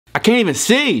can't even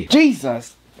see.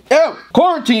 Jesus. Ew,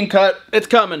 quarantine cut. It's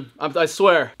coming, I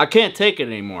swear. I can't take it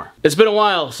anymore. It's been a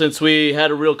while since we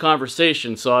had a real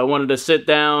conversation, so I wanted to sit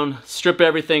down, strip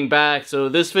everything back. So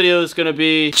this video is gonna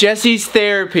be Jesse's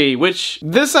therapy, which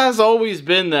this has always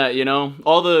been that, you know?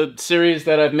 All the series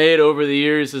that I've made over the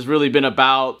years has really been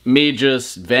about me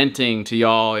just venting to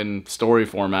y'all in story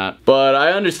format. But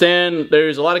I understand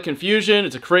there's a lot of confusion,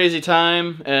 it's a crazy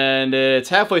time, and it's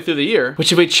halfway through the year.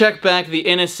 Which if we check back the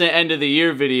innocent end of the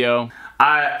year video,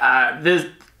 the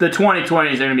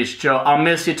 2020s are gonna be chill. I'll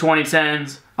miss you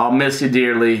 2010s. I'll miss you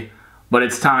dearly. But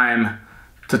it's time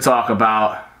to talk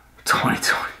about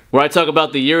 2020. Where I talk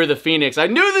about the year of the Phoenix. I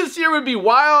knew this year would be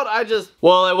wild.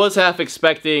 Well, I was half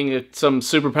expecting some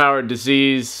superpowered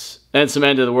disease and some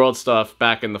end of the world stuff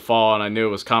back in the fall, and I knew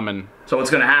it was coming. So what's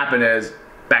gonna happen is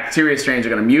bacteria strains are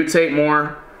gonna mutate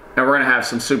more, and we're gonna have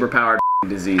some superpowered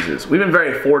diseases. We've been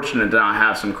very fortunate to not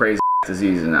have some crazy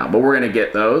diseases now, but we're gonna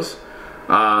get those.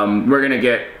 We're gonna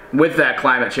get, with that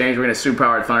climate change, we're gonna get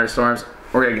superpowered thunderstorms,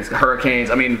 we're gonna get hurricanes.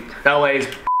 I mean, LA's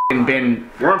been...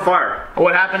 We're on fire.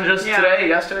 What happened just today,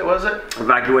 yesterday, was it?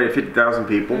 Evacuated 50,000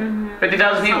 people.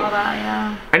 50,000 people. That,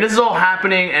 yeah. And this is all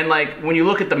happening, and like, when you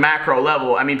look at the macro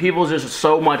level, I mean, people just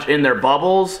so much in their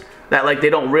bubbles that like, they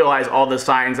don't realize all the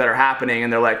signs that are happening,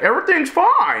 and they're like, everything's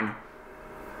fine.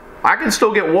 I can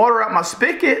still get water out my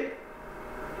spigot.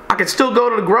 I can still go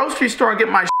to the grocery store and get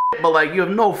my shit, but like, you have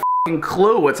no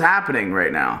clue what's happening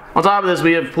right now. On top of this,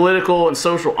 we have political and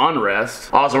social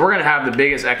unrest. Also, we're gonna have the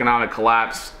biggest economic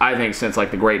collapse, I think, since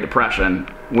like the Great Depression.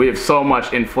 We have so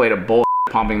much inflated bull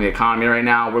pumping the economy right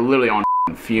now. We're literally on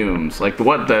fumes. Like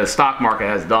what the stock market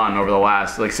has done over the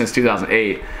last, like since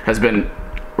 2008, has been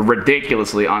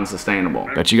ridiculously unsustainable.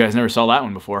 Bet you guys never saw that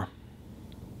one before.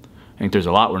 I think there's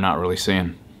a lot we're not really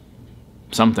seeing.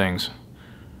 Some things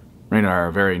right in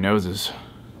our very noses.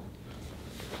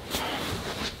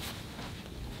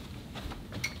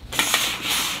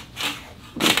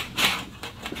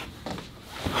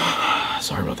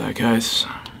 Sorry about that, guys.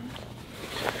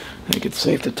 I think it's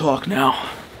safe to talk now.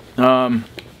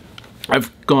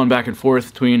 I've gone back and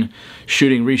forth between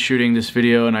shooting, reshooting this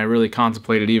video, and I really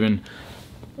contemplated even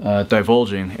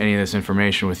divulging any of this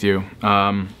information with you.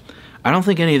 I don't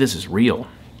think any of this is real.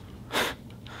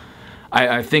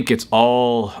 I think it's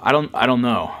all, I don't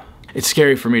know. It's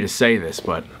scary for me to say this,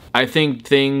 but I think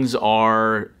things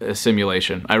are a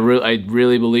simulation. I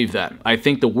really believe that. I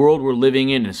think the world we're living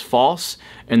in is false,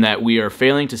 and that we are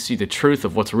failing to see the truth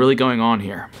of what's really going on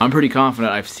here. I'm pretty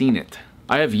confident I've seen it.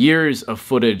 I have years of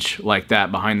footage like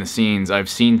that behind the scenes. I've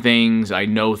seen things, I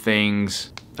know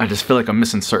things. I just feel like I'm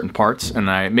missing certain parts, and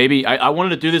I wanted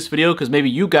to do this video because maybe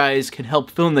you guys can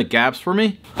help fill in the gaps for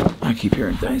me. I keep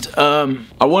hearing things.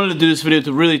 I wanted to do this video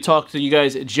to really talk to you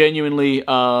guys genuinely.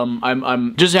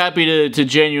 I'm just happy to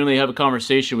genuinely have a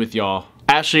conversation with y'all.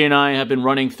 Ashley and I have been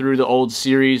running through the old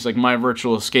series, like My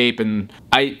Virtual Escape, and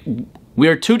we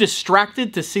are too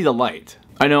distracted to see the light.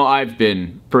 I know I've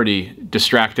been pretty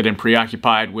distracted and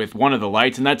preoccupied with one of the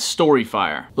lights, and that's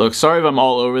StoryFire. Look, sorry if I'm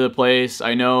all over the place.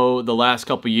 I know the last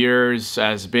couple years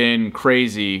has been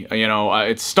crazy. You know,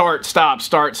 it's start, stop,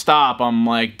 start, stop. I'm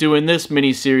like doing this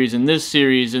mini-series and this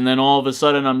series, and then all of a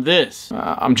sudden I'm this.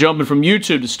 I'm jumping from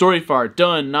YouTube to StoryFire,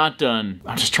 done, not done.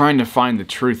 I'm just trying to find the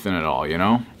truth in it all, you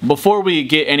know? Before we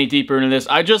get any deeper into this,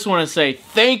 I just want to say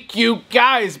thank you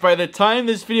guys. By the time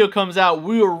this video comes out,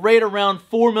 we were right around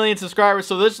 4 million subscribers,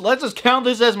 so let's just count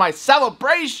this as my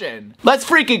celebration. Let's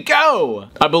freaking go.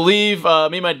 I believe me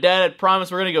and my dad had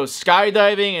promised we're gonna go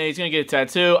skydiving and he's gonna get a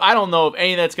tattoo. I don't know if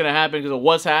any of that's gonna happen because of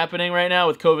what's happening right now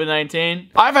with COVID-19.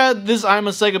 I've had this I'm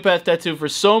a Psychopath tattoo for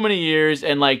so many years,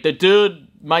 and like the dude,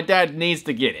 my dad needs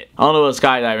to get it. I don't know about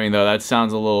skydiving though, that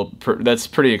sounds a little, that's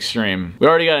pretty extreme. We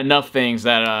already got enough things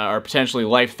that are potentially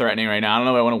life-threatening right now. I don't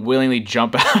know if I want to willingly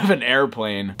jump out of an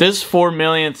airplane. This 4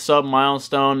 millionth sub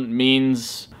milestone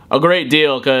means a great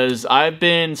deal because I've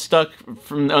been stuck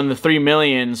on the 3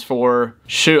 millions for,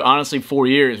 shoot, honestly 4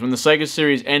 years. When the Psycho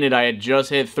series ended, I had just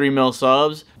hit 3 mil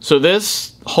subs. So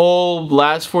this whole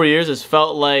last 4 years has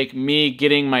felt like me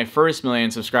getting my first 1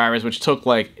 million subscribers, which took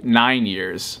like 9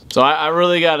 years. So I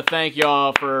really gotta thank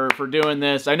y'all for doing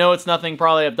this. I know it's nothing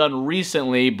probably I've done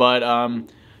recently, but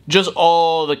just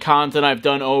all the content I've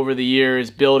done over the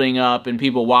years, building up and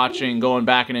people watching, going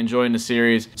back and enjoying the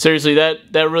series. Seriously, that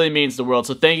really means the world.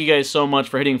 So thank you guys so much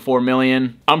for hitting 4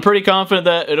 million. I'm pretty confident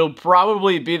that it'll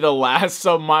probably be the last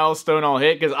sub milestone I'll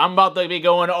hit because I'm about to be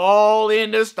going all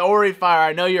into StoryFire.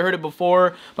 I know you heard it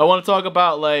before, but I want to talk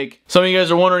about, like, some of you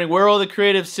guys are wondering where all the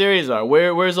creative series are.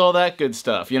 Where's all that good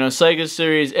stuff? You know, Psycho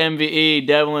series, MVE,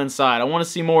 Devil Inside. I want to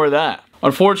see more of that.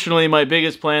 Unfortunately, my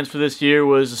biggest plans for this year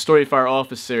was the StoryFire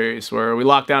Office series, where we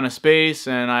locked down a space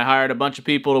and I hired a bunch of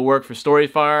people to work for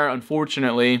StoryFire.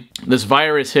 Unfortunately, this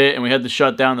virus hit and we had to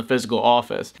shut down the physical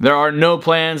office. There are no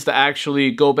plans to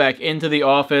actually go back into the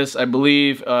office. I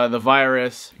believe the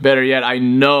virus, better yet, I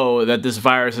know that this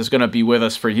virus is going to be with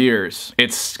us for years.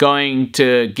 It's going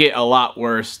to get a lot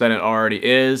worse than it already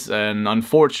is, and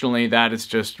unfortunately, that is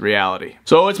just reality.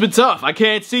 So it's been tough. I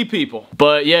can't see people.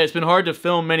 But yeah, it's been hard to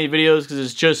film many videos because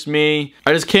it's just me.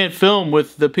 I just can't film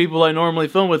with the people I normally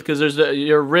film with because there's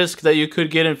a risk that you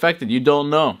could get infected. You don't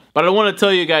know. But I want to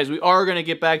tell you guys, we are going to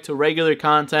get back to regular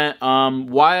content.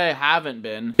 Why I haven't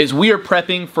been is we are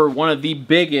prepping for one of the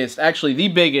biggest, actually the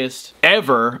biggest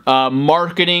ever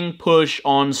marketing push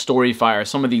on StoryFire.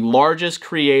 Some of the largest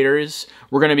creators.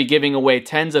 We're going to be giving away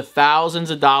tens of thousands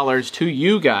of dollars to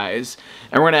you guys,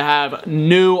 and we're going to have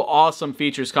new awesome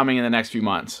features coming in the next few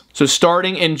months. So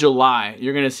starting in July,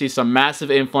 you're going to see some massive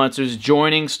influencers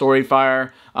joining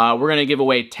StoryFire. We're going to give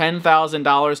away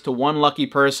 $10,000 to one lucky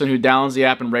person who downloads the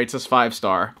app and rates us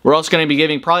 5-star. We're also going to be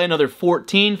giving probably another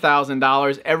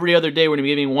 $14,000 every other day. We're going to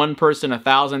be giving one person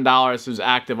 $1,000 who's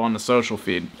active on the social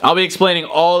feed. I'll be explaining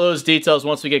all those details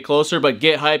once we get closer, but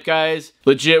get hyped, guys.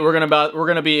 Legit, we're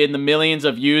gonna be in the millions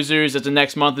of users. It's the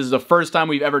next month. This is the first time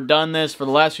we've ever done this. For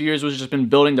the last few years, we've just been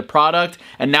building the product,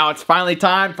 and now it's finally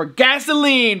time for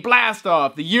Gasoline Blast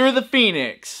Off, the Year of the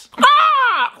Phoenix.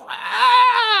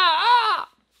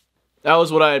 That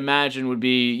was what I imagined would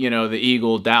be, you know, the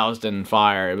eagle doused in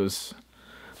fire. It was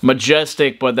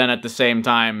majestic, but then at the same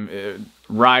time,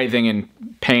 writhing in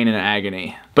pain and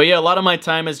agony. But yeah, a lot of my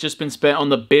time has just been spent on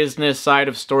the business side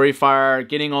of StoryFire,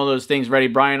 getting all those things ready.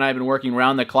 Brian and I have been working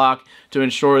around the clock to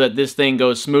ensure that this thing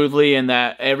goes smoothly and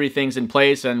that everything's in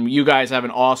place and you guys have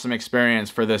an awesome experience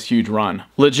for this huge run.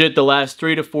 Legit, the last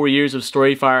 3 to 4 years of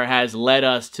StoryFire has led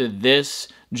us to this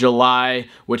July,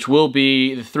 which will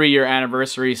be the 3-year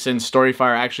anniversary since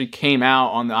StoryFire actually came out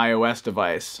on the iOS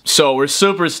device. So we're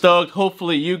super stoked.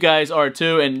 Hopefully you guys are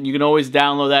too, and you can always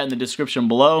download that in the description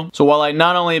below. So while I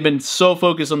not only have been so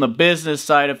focused on the business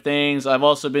side of things, I've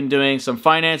also been doing some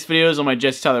finance videos on my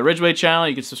Jesse Tyler Ridgway channel.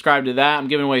 You can subscribe to that. I'm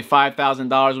giving away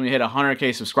 $5,000 when we hit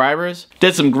 100K subscribers.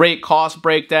 Did some great cost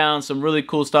breakdowns, some really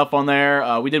cool stuff on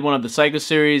there. We did one of the Psycho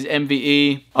series,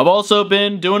 MVE. I've also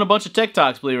been doing a bunch of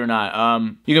TikToks, believe it or not.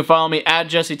 You can follow me at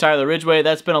Jesse Tyler Ridgway.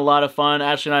 That's been a lot of fun.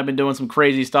 Ashley and I have been doing some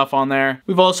crazy stuff on there.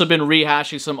 We've also been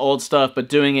rehashing some old stuff, but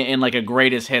doing it in like a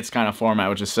greatest hits kind of format,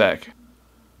 which is sick.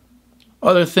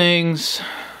 Other things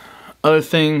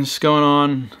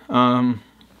going on.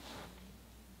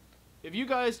 If you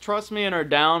guys trust me and are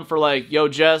down for like, yo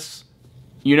Jess,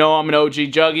 you know I'm an OG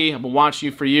Juggie. I've been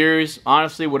watching you for years.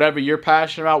 Honestly, whatever you're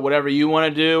passionate about, whatever you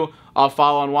want to do, I'll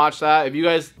follow and watch that.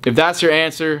 If that's your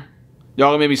answer, y'all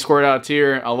gonna make me squirt out a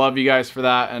tear. I love you guys for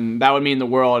that, and that would mean the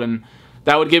world, and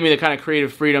that would give me the kind of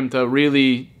creative freedom to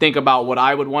really think about what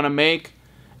I would want to make,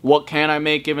 what can I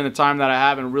make given the time that I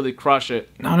have, and really crush it.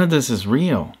 None of this is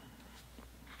real.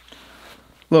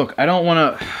 Look, I don't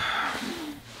want to...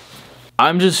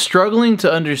 I'm just struggling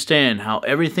to understand how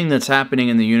everything that's happening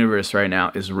in the universe right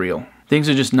now is real. Things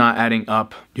are just not adding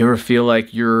up. You ever feel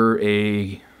like you're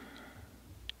a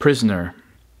prisoner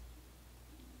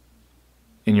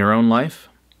in your own life?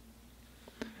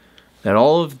 That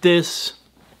all of this,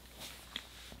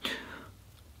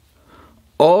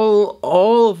 all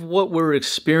of what we're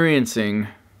experiencing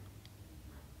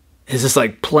is just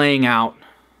like playing out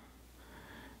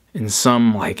in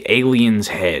some like alien's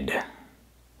head.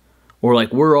 Or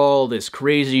like we're all this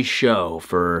crazy show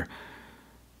for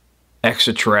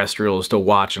extraterrestrials to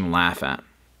watch and laugh at.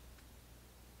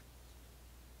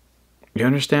 You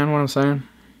understand what I'm saying?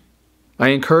 I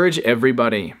encourage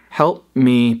everybody, help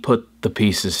me put the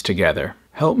pieces together.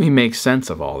 Help me make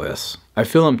sense of all this. I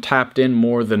feel I'm tapped in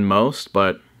more than most,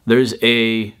 but there's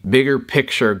a bigger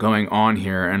picture going on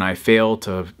here, and I fail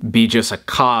to be just a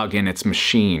cog in its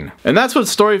machine. And that's what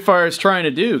StoryFire is trying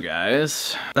to do,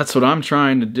 guys. That's what I'm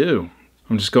trying to do.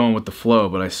 I'm just going with the flow,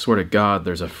 but I swear to God,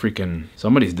 there's a freaking...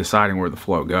 somebody's deciding where the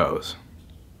flow goes.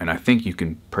 And I think you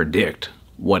can predict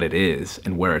what it is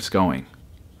and where it's going.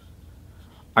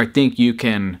 I think you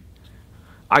can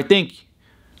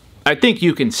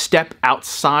step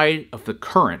outside of the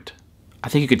current. I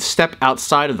think you could step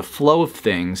outside of the flow of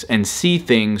things and see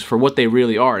things for what they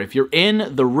really are. If you're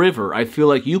in the river, I feel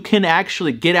like you can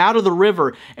actually get out of the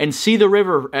river and see the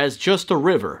river as just a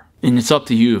river. And it's up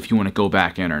to you if you want to go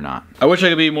back in or not. I wish I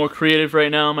could be more creative right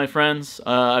now, my friends.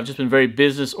 I've just been very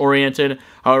business oriented.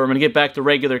 However, I'm going to get back to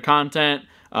regular content.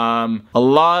 A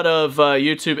lot of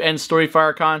YouTube and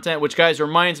StoryFire content, which, guys,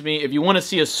 reminds me, if you want to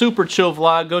see a super chill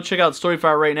vlog, go check out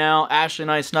StoryFire right now. Ashley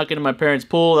and I snuck into my parents'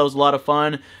 pool. That was a lot of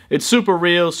fun. It's super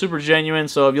real, super genuine,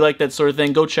 so if you like that sort of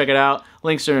thing, go check it out.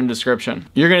 Links are in the description.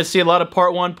 You're going to see a lot of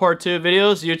part 1, part 2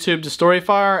 videos, YouTube to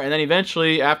StoryFire, and then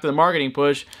eventually, after the marketing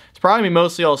push, it's probably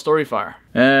mostly all StoryFire.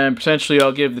 And potentially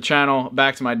I'll give the channel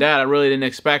back to my dad. I really didn't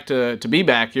expect to be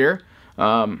back here.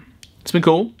 It's been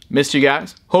cool. Missed you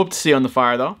guys. Hope to see you on the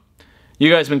fire, though. You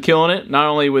guys been killing it, not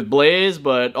only with Blaze,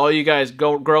 but all you guys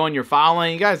growing your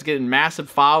following. You guys getting massive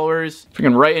followers,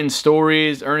 freaking writing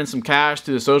stories, earning some cash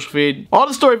through the social feed. All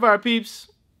the StoryFire peeps,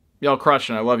 y'all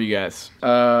crushing. I love you guys.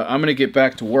 I'm gonna get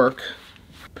back to work.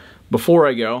 Before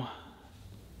I go,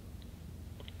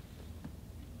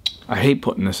 I hate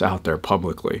putting this out there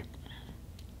publicly.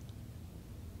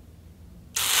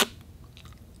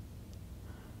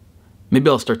 Maybe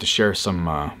I'll start to share some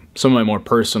of my more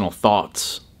personal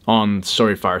thoughts on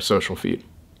StoryFire social feed.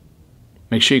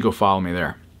 Make sure you go follow me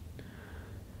there.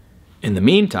 In the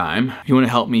meantime, if you want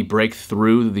to help me break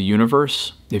through the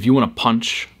universe, if you want to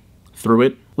punch through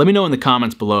it, let me know in the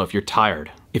comments below if you're tired,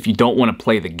 if you don't want to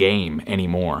play the game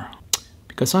anymore.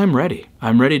 Because I'm ready.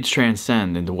 I'm ready to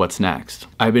transcend into what's next.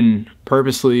 I've been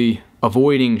purposely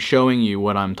avoiding showing you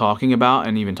what I'm talking about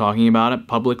and even talking about it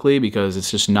publicly because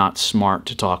it's just not smart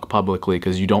to talk publicly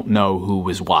because you don't know who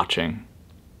is watching.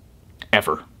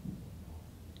 Ever.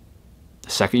 The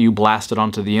second you blast it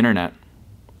onto the internet,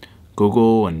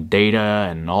 Google and data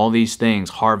and all these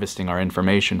things harvesting our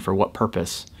information for what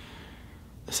purpose?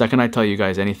 The second I tell you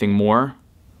guys anything more,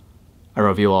 I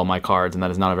reveal all my cards, and that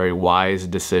is not a very wise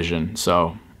decision.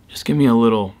 So just give me a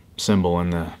little symbol in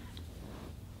the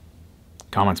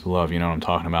comments below if you know what I'm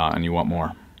talking about and you want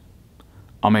more.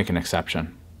 I'll make an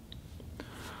exception.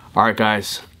 Alright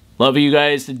guys, love you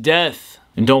guys to death.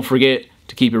 And don't forget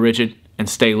to keep it rigid and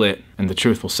stay lit, and the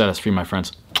truth will set us free, my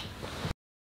friends.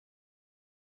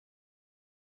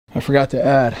 I forgot to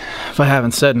add, if I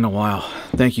haven't said in a while,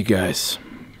 thank you guys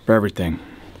for everything.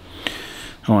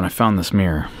 Oh, and I found this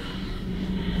mirror.